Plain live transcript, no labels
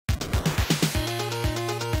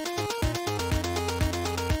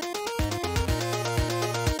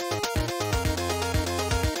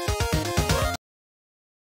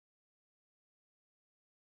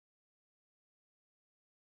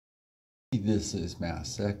This is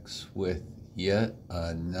mhatsh with yet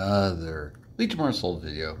another Bleach Immortal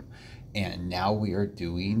video, and now we are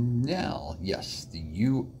doing Nel. Yes, the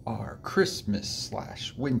UR Christmas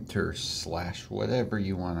 / winter / whatever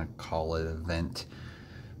you want to call it event.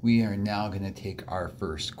 We are now going to take our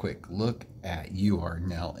first quick look at UR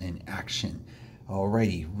Nel in action.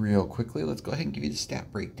 Alrighty, real quickly, let's go ahead and give you the stat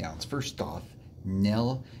breakdowns. First off,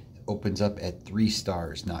 Nel opens up at 3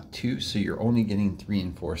 stars, not 2, so you're only getting 3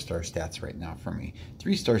 and 4 star stats right now from me.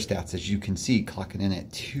 3 star stats, as you can see, clocking in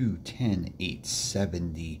at 210,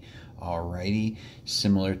 870. Alrighty,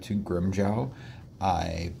 similar to Grimmjow,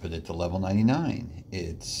 I put it to level 99.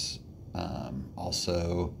 It's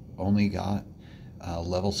also only got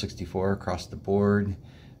level 64 across the board,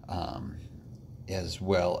 as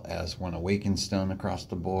well as 1 Awaken Stone across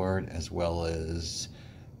the board, as well as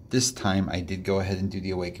this time I did go ahead and do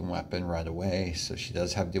the Awaken Weapon right away, so she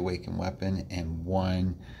does have the Awaken Weapon and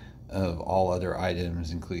 1 of all other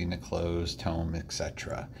items, including the clothes, tome,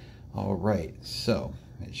 etc. Alright, so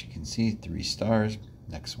as you can see, 3 stars.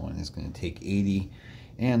 Next one is going to take 80.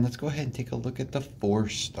 And let's go ahead and take a look at the 4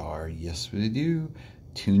 star. Yes, we do.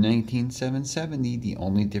 219, 770. The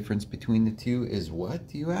only difference between the two is what,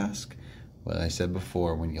 do you ask? What I said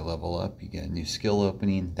before, when you level up, you get a new skill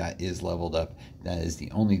opening. That is leveled up. That is the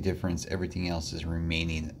only difference. Everything else is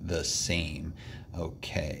remaining the same.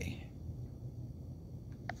 Okay.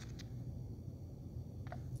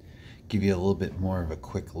 Give you a little bit more of a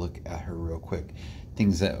quick look at her real quick.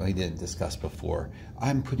 Things that we didn't discuss before.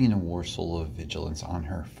 I'm putting a War Soul of Vigilance on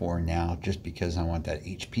her for now, just because I want that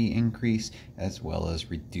HP increase as well as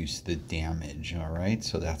reduce the damage. Alright,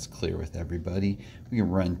 so that's clear with everybody. We can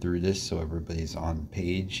run through this so everybody's on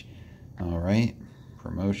page. Alright,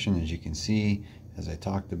 promotion, as you can see, as I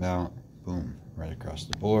talked about, boom, right across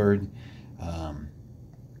the board.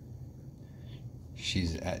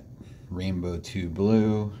 She's at Rainbow 2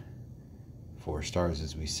 Blue, 4 stars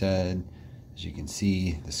as we said. As you can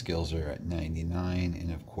see, the skills are at 99,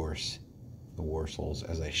 and of course the War Souls,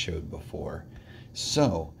 as I showed before.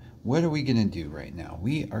 So what are we going to do right now?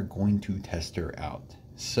 We are going to test her out.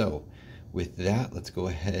 So with that, let's go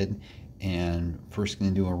ahead and first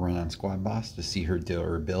going to do a run on Squad Boss to see her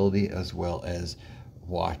durability, as well as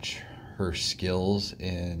watch her skills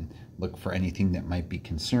and look for anything that might be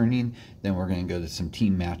concerning. Then we're going to go to some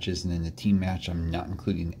team matches, and in the team match I'm not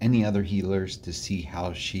including any other healers to see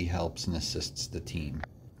how she helps and assists the team.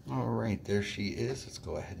 Alright, there she is. Let's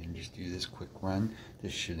go ahead and just do this quick run.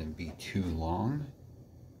 This shouldn't be too long.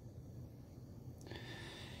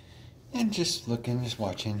 And just looking, just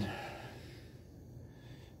watching.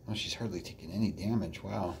 Well, she's hardly taking any damage.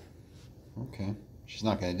 Wow. Okay. She's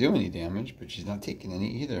not going to do any damage, but she's not taking any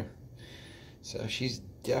either. So she's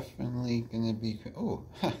definitely going to be... Oh,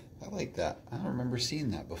 huh, I like that. I don't remember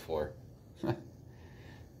seeing that before.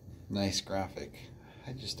 Nice graphic.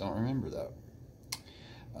 I just don't remember that.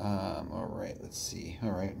 Alright, let's see.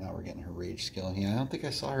 Alright, now we're getting her rage skill. Yeah, I don't think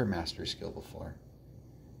I saw her mastery skill before.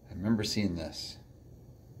 I remember seeing this.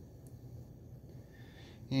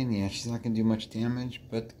 And yeah, she's not going to do much damage,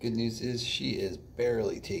 but the good news is she is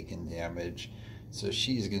barely taking damage. So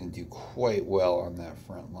she's going to do quite well on that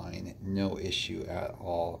front line. No issue at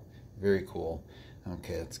all. Very cool.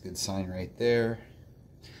 Okay, that's a good sign right there.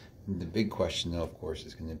 The big question, though, of course,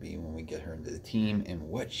 is going to be when we get her into the team and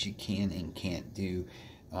what she can and can't do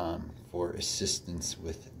for assistance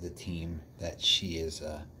with the team that she is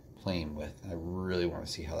playing with. I really want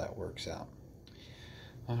to see how that works out.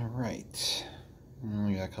 All right.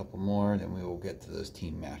 We got a couple more, then we will get to those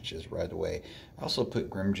team matches right away. I also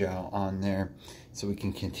put Grimmjow on there so we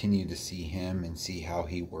can continue to see him and see how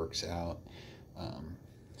he works out.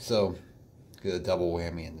 So, get a double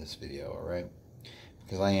whammy in this video, alright?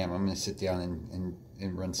 Because I'm going to sit down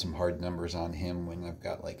and run some hard numbers on him when I've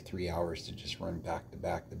got like 3 hours to just run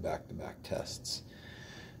back-to-back tests.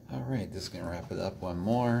 Alright, this is going to wrap it up. One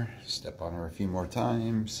more, step on her a few more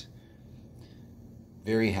times.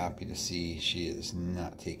 Very happy to see she is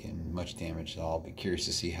not taking much damage at all. Be curious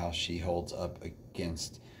to see how she holds up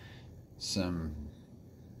against some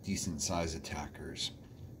decent size attackers.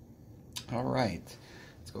 Alright,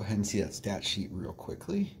 let's go ahead and see that stat sheet real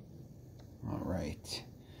quickly. Alright.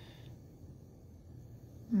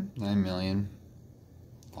 9 million.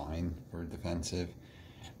 Fine for defensive.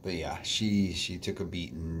 But yeah, she took a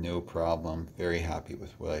beating, no problem. Very happy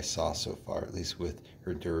with what I saw so far, at least with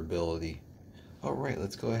her durability. Alright,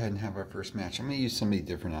 let's go ahead and have our first match. I'm going to use somebody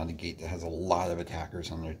different out of the gate that has a lot of attackers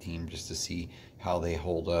on their team just to see how they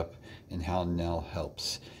hold up and how Nel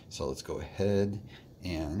helps. So let's go ahead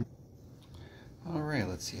and... Alright,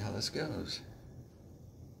 let's see how this goes.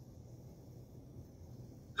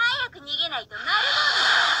 I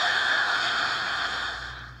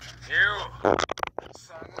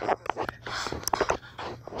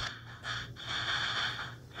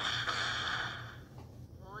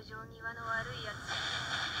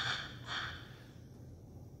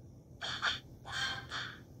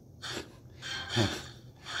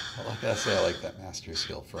gotta say, I like that mastery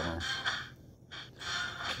skill from her.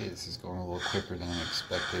 Okay, this is going a little quicker than I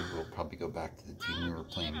expected. We'll probably go back to the team we were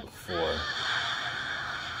playing before.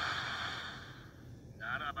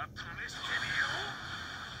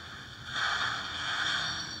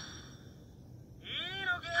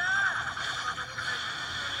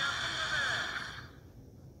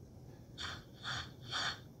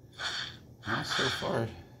 Well, so far,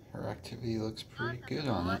 her activity looks pretty good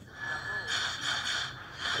on it.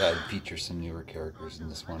 I'd feature some newer characters in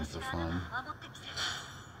this one for fun.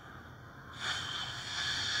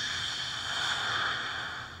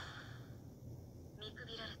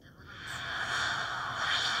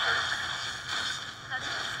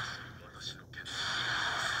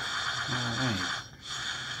 Alright.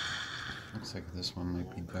 Looks like this one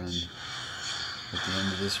might be done at the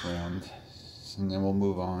end of this round. And then we'll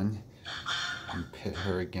move on and pit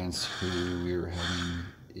her against who we were having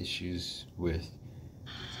issues with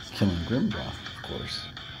killing Grimjaw, of course.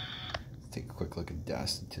 Let's take a quick look at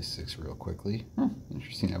DAS statistics real quickly.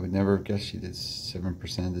 Interesting. I would never have guessed she did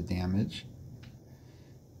 7% of the damage.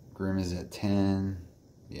 Grim is at 10.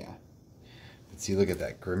 Yeah. But see, look at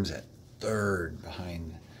that. Grim's at 3rd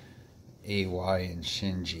behind AY and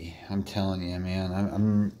Shinji. I'm telling you, man,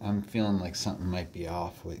 I'm feeling like something might be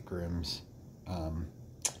off with Grim's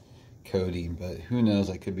coding, but who knows?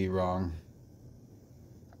 I could be wrong.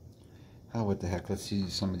 Oh, what the heck? Let's do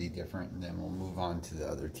somebody different, and then we'll move on to the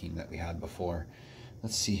other team that we had before.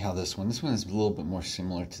 Let's see how this one is a little bit more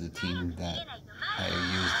similar to the team that I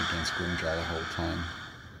used against Grimjaw the whole time.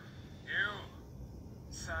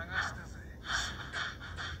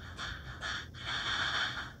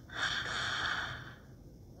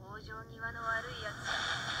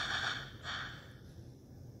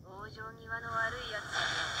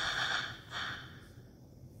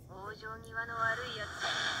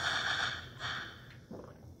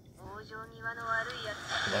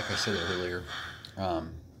 Like I said earlier,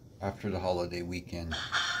 after the holiday weekend,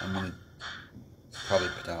 I'm going to probably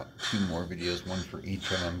put out 2 more videos, one for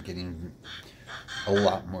each of them, getting a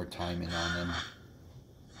lot more time in on them.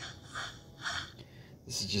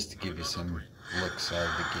 This is just to give you some looks out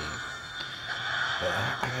of the game. But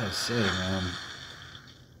I gotta say, man,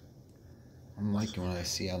 I'm liking what I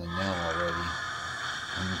see out of Nel already.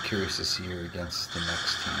 I'm curious to see her against the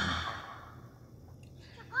next team.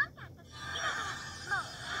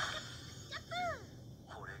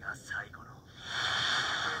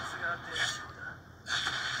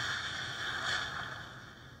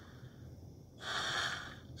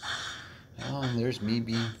 Oh, and there's me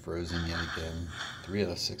being frozen yet again. 3 out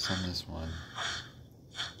of 6 on this one.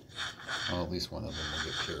 Well, at least one of them will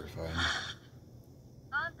get purified.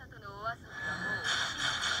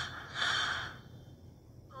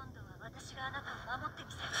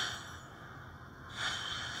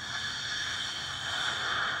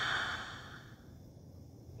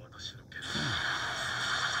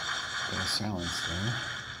 Got a silence there.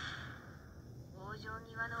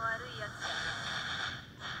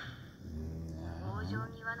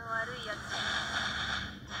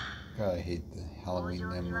 God, I hate the Halloween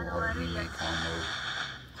Emerald remake combo.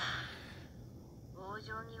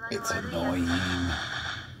 It's annoying.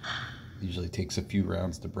 Usually takes a few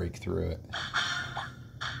rounds to break through it.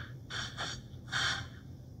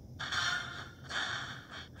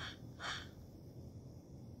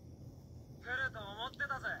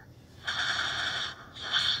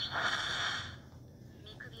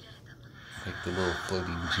 Like the little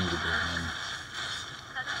floating gingerbread man.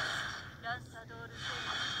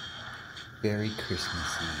 Very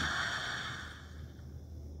Christmassy.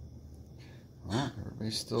 Well,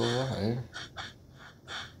 everybody's still alive.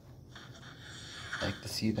 Like to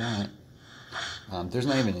see that. There's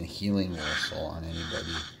not even a healing morsel on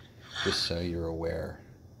anybody, just so you're aware.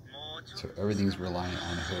 So everything's reliant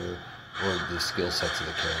on her or the skill sets of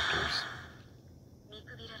the characters.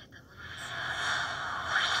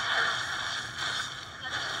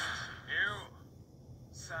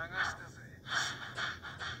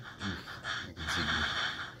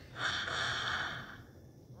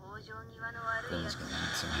 Grim's gonna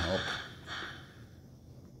need some help.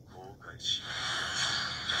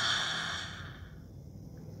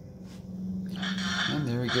 And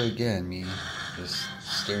there we go again, me just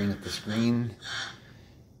staring at the screen,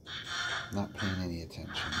 not paying any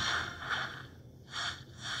attention.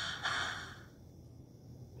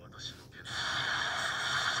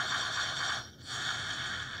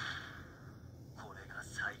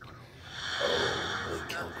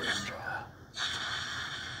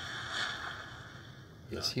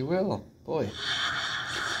 he will. Boy.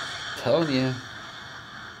 Telling you.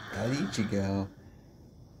 That Ichigo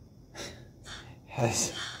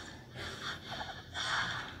has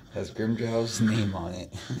Grimmjow's name on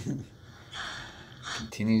it.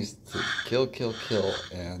 Continues to kill,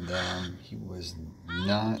 and he was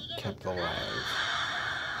not kept alive.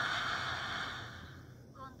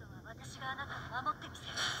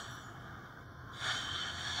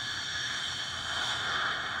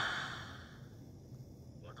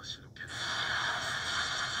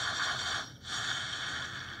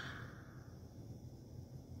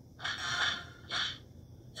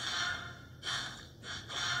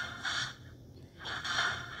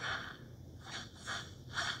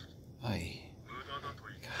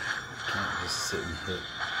 Sit and hit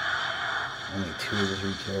only 2 of the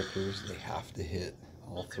 3 characters. They have to hit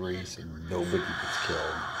all 3 so nobody gets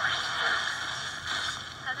killed.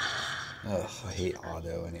 Ugh, I hate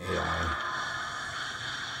auto and AI.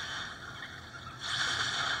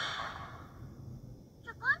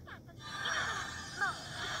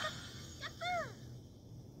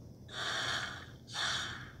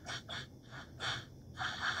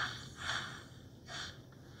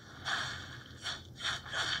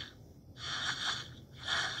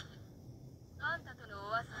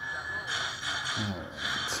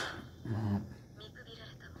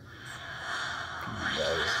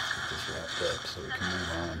 So we can move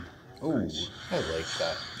on. Oh, I like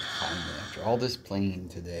that. Finally, after all this playing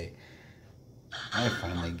today, I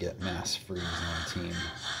finally get Mass Freeze on team.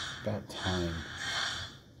 About time.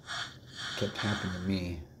 Kept happening to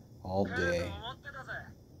me all day.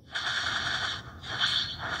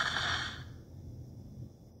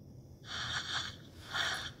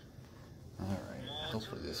 Alright,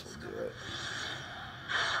 hopefully this will do it.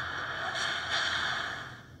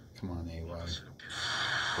 Come on, AY.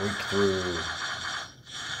 Breakthrough.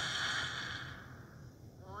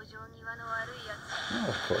 Well,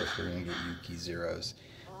 of course, we're going to get Yuki zeros.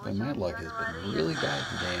 But my luck has been really bad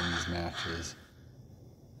today in these matches.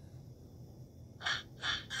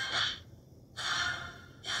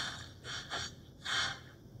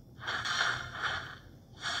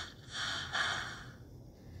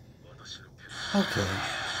 Okay.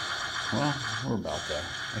 Well, we're about there.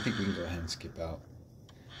 I think we can go ahead and skip out.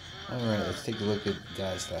 Alright, let's take a look at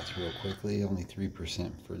Dad's stats real quickly. Only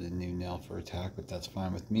 3% for the new Nel for attack, but that's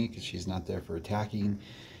fine with me because she's not there for attacking.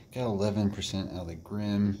 Got 11% out of the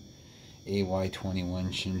Grimm. AY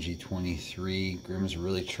 21, Shinji 23. Grimm's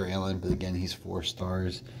really trailing, but again, he's 4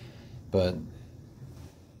 stars. But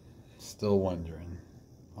still wondering,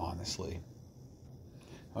 honestly.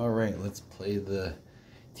 Alright, let's play the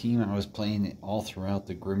team I was playing all throughout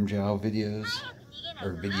the Grimmjow videos.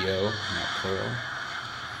 Or video, not plural.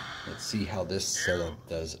 Let's see how this setup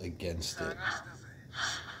does against it.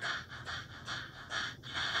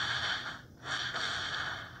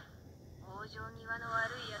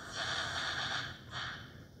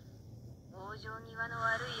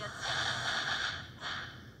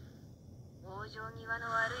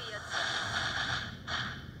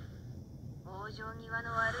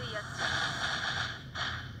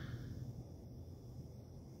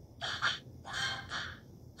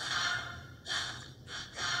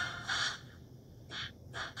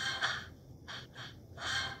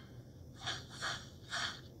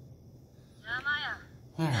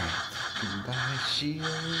 Alright, goodbye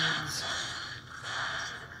shields.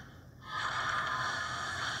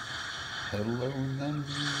 Hello, Nami.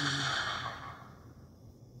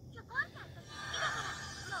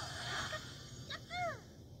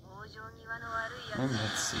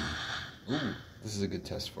 Let's see. Ooh, this is a good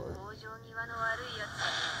test for her.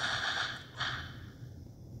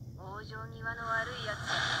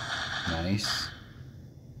 Nice.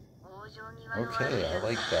 Okay, I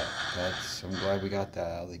like that. I'm glad we got that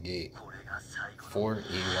out of the gate. 4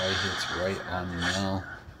 AY hits right on Nel.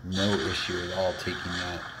 No issue at all taking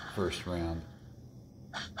that first round.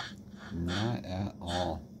 Not at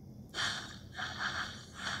all.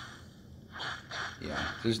 Yeah,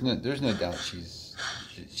 there's no doubt she's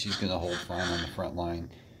gonna hold fine on the front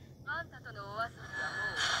line.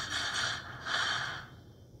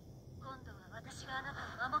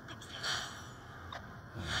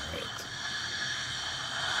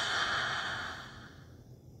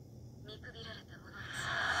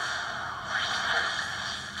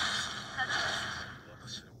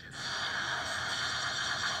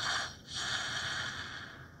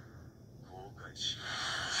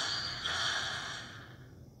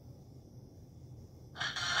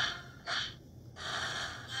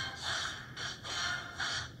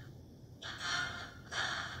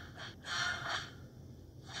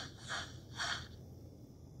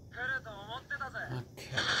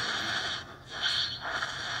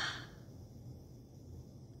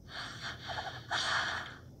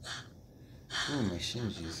 Ooh, my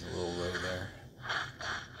Shinji's a little low there.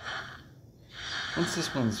 Once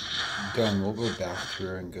this one's done, we'll go back through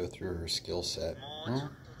her and go through her skill set. Well,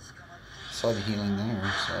 saw the healing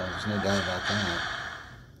there, so there's no doubt about that.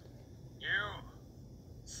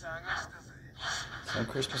 It's no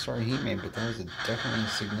Christmas or Hime, but that was definitely a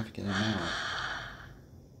significant amount.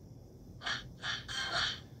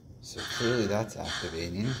 So clearly that's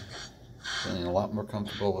activating. Feeling a lot more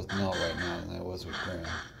comfortable with Nel right now than I was with Grim.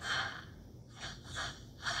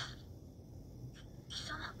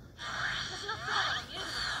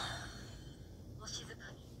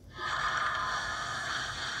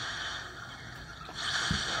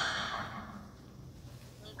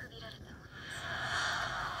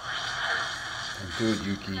 Do it,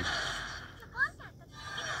 Yuki.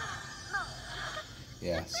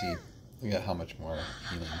 Yeah, see, look at how much more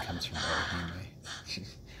healing comes from Orihime.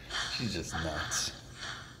 She's just nuts.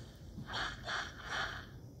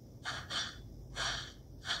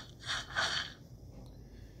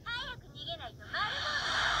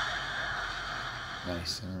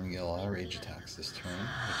 Nice, and then we get a lot of rage attacks this turn,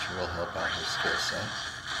 which will help out her skill set.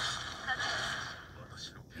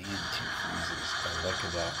 And 2 freezes. I like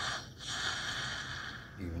that.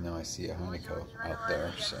 Even though I see a Hanako out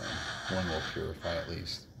there, so one will purify at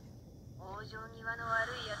least.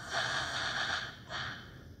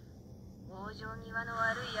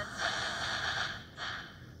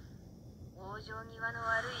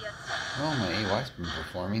 Oh, my AY's been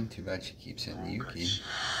performing. Too bad she keeps hitting Yuki.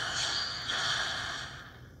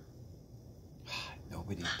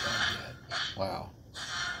 Nobody done yet. Wow.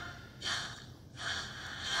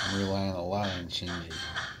 I'm relying a lot on Shinji,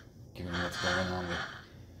 given what's going on with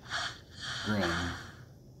Grim.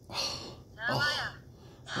 Oh,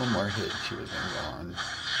 one more hit, she would have been gone.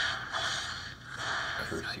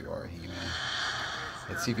 Curse you, Orihime.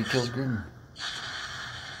 Let's see if he kills Grim.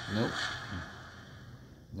 Nope.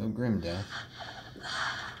 No Grim death.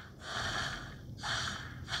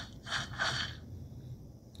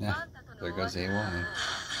 Yeah, there goes AY.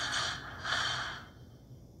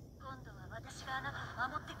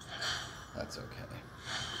 That's okay.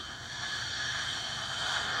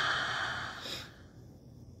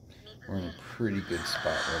 We're in a pretty good spot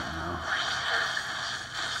right now.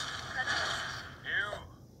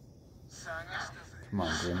 Come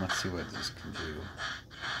on, Grim, let's see what this can do.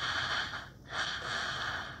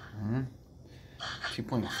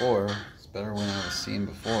 2.4, it's better than I was seeing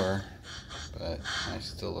before, but I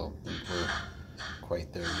still don't think we're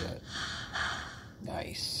quite there yet.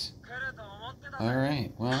 Nice.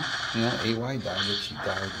 Alright, well, you know, AY died, but she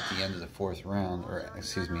died at the end of the 4th round, or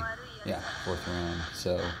excuse me, yeah, 4th round,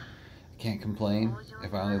 so I can't complain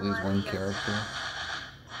if I only lose one character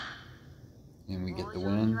and we get the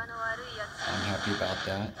win. I'm happy about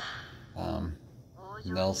that.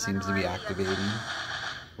 Nel seems to be activating.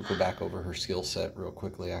 We'll go back over her skill set real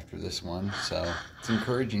quickly after this one, so it's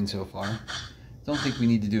encouraging so far. Don't think we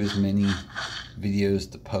need to do as many videos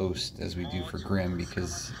to post as we do for Grim,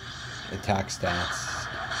 because attack stats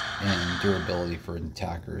and durability for an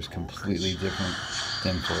attacker is completely different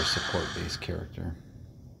than for a support-based character.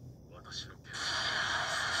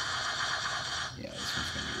 Yeah, this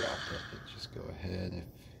one's going to be wrapped up, but just go ahead if,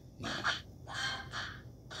 yeah.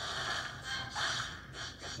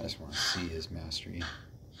 I just want to see his mastery.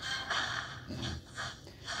 Yeah,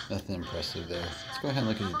 nothing impressive there. Let's go ahead and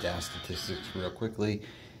look at the DAS statistics real quickly.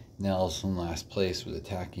 Nel's in last place with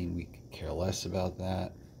attacking. We could care less about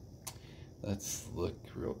that. Let's look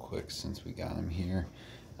real quick since we got him here.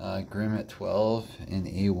 Grim at 12 and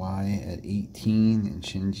AY at 18 and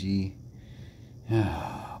Shinji.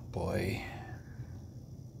 Oh boy.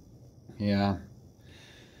 Yeah.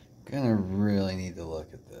 Gonna really need to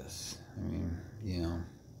look at this. I mean, you know.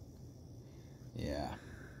 Yeah.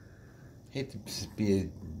 Hate to be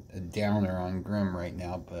a downer on Grim right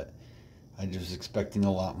now, but I was expecting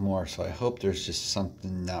a lot more, so I hope there's just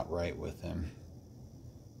something not right with him.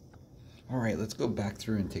 Alright, let's go back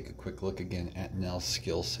through and take a quick look again at Nel's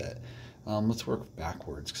skill set. Let's work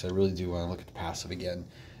backwards, because I really do want to look at the passive again.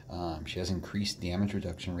 She has increased damage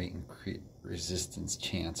reduction rate and resistance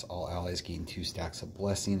chance. All allies gain 2 stacks of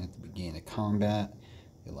blessing at the beginning of combat.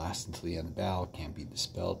 It lasts until the end of battle, can't be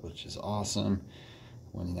dispelled, which is awesome.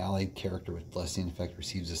 When an allied character with blessing effect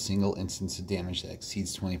receives a single instance of damage that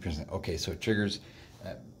exceeds 20%. Okay, so it triggers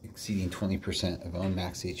exceeding 20% of own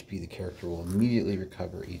max HP. The character will immediately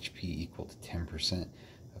recover HP equal to 10%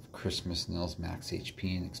 of Christmas Nel's max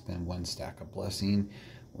HP and expend 1 stack of blessing.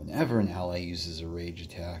 Whenever an ally uses a rage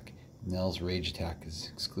attack, Nel's rage attack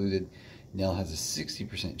is excluded. Nel has a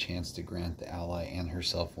 60% chance to grant the ally and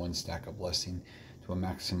herself 1 stack of blessing. to a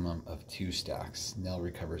maximum of 2 stacks. Nel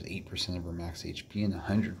recovers 8% of her max HP and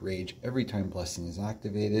 100 rage every time blessing is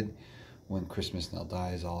activated. When Christmas Nel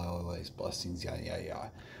dies, all allies blessings, yada yada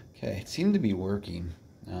yada. Okay, it seemed to be working.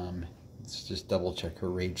 Let's just double check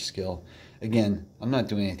her rage skill. Again, I'm not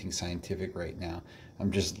doing anything scientific right now.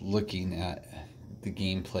 I'm just looking at the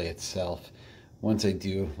gameplay itself. Once I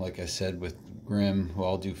do, like I said with Grim, who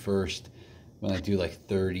I'll do first, when I do like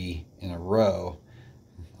 30 in a row,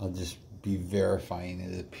 I'll just be verifying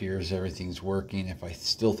it appears everything's working. If I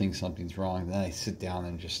still think something's wrong, then I sit down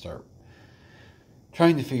and just start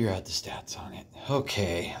trying to figure out the stats on it.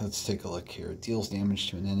 Okay, let's take a look here. It deals damage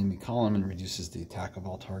to an enemy column and reduces the attack of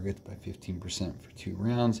all targets by 15% for 2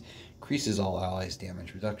 rounds. Increases all allies'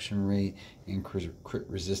 damage reduction rate and crit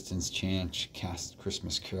resistance chance. Cast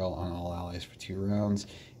Christmas Carol on all allies for 2 rounds.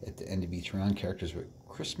 At the end of each round, characters with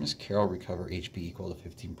Christmas Carol recover HP equal to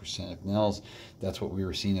 15% of Nel's. That's what we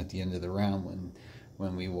were seeing at the end of the round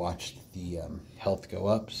when we watched the health go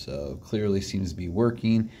up. So clearly seems to be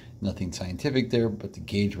working. Nothing scientific there, but the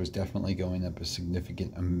gauge was definitely going up a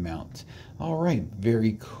significant amount. All right,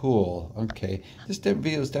 very cool. Okay, this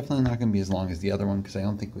video is definitely not going to be as long as the other one because I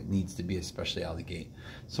don't think it needs to be, especially out of the gate.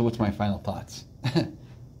 So what's my final thoughts?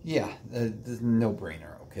 Yeah,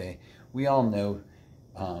 no-brainer, okay? We all know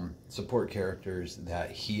support characters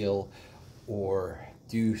that heal or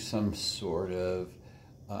do some sort of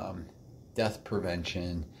death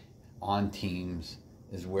prevention on teams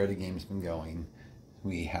is where the game's been going.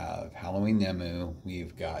 We have Halloween Nemu,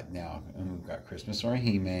 we've got Christmas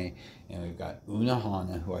Orihime, and we've got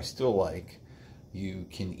Unohana, who I still like. You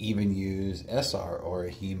can even use SR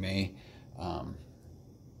Orihime.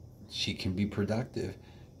 She can be productive.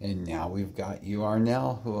 And now we've got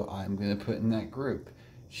Nel, who I'm going to put in that group.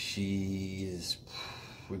 She is,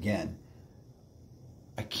 again,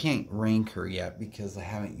 I can't rank her yet because I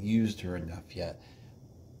haven't used her enough yet.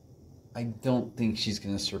 I don't think she's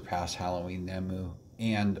going to surpass Halloween Nemu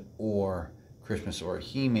and or Christmas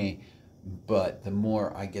Orihime, but the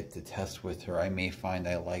more I get to test with her, I may find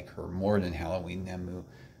I like her more than Halloween Nemu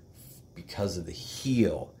because of the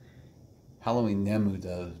heal. Halloween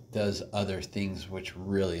Nemu does other things which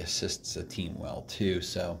really assists the team well too,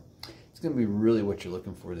 so it's going to be really what you're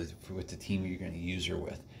looking for with the team you're going to use her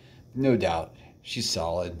with. No doubt, she's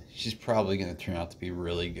solid. She's probably going to turn out to be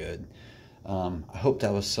really good. I hope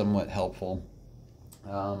that was somewhat helpful.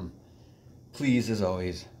 Please, as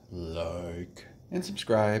always, like and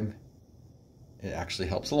subscribe. It actually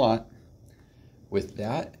helps a lot. With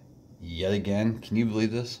that, yet again, can you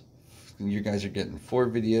believe this? You guys are getting 4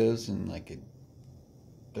 videos in like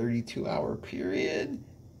a 32-hour period.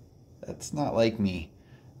 That's not like me.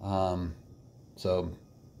 So,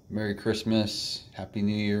 Merry Christmas, Happy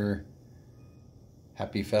New Year,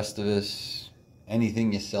 Happy Festivus,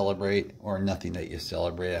 anything you celebrate or nothing that you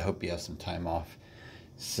celebrate. I hope you have some time off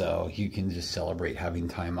so you can just celebrate having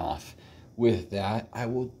time off. With that, I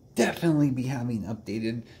will definitely be having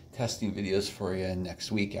updated testing videos for you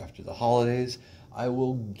next week after the holidays. I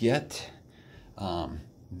will get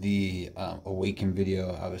the Awaken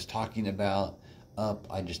video I was talking about up.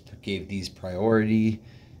 I just gave these priority,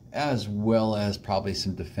 as well as probably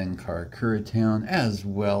some Defend Karakura Town, as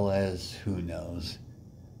well as who knows.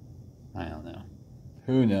 I don't know.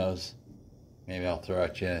 Who knows? Maybe I'll throw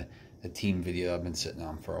at you a team video I've been sitting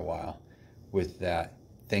on for a while. With that,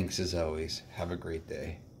 thanks as always. Have a great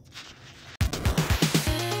day.